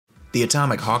The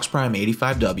Atomic Hawx Prime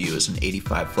 85W is an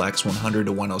 85 flex 100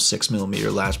 to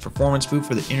 106mm last performance boot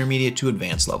for the intermediate to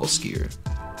advanced level skier.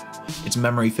 Its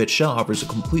memory fit shell offers a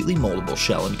completely moldable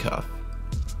shell and cuff.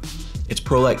 Its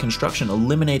Prolite construction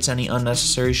eliminates any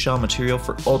unnecessary shell material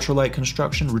for ultralight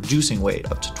construction, reducing weight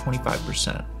up to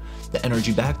 25%. The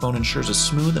energy backbone ensures a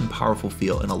smooth and powerful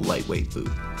feel in a lightweight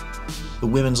boot. The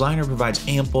women's liner provides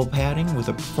ample padding with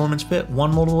a performance fit,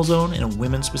 one moldable zone, and a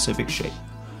women's specific shape.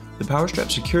 The power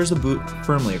strap secures the boot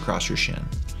firmly across your shin,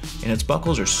 and its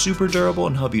buckles are super durable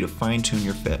and help you to fine-tune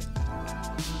your fit.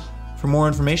 For more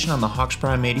information on the Hawx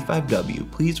Prime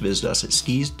 85W, please visit us at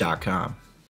SkisDotCom.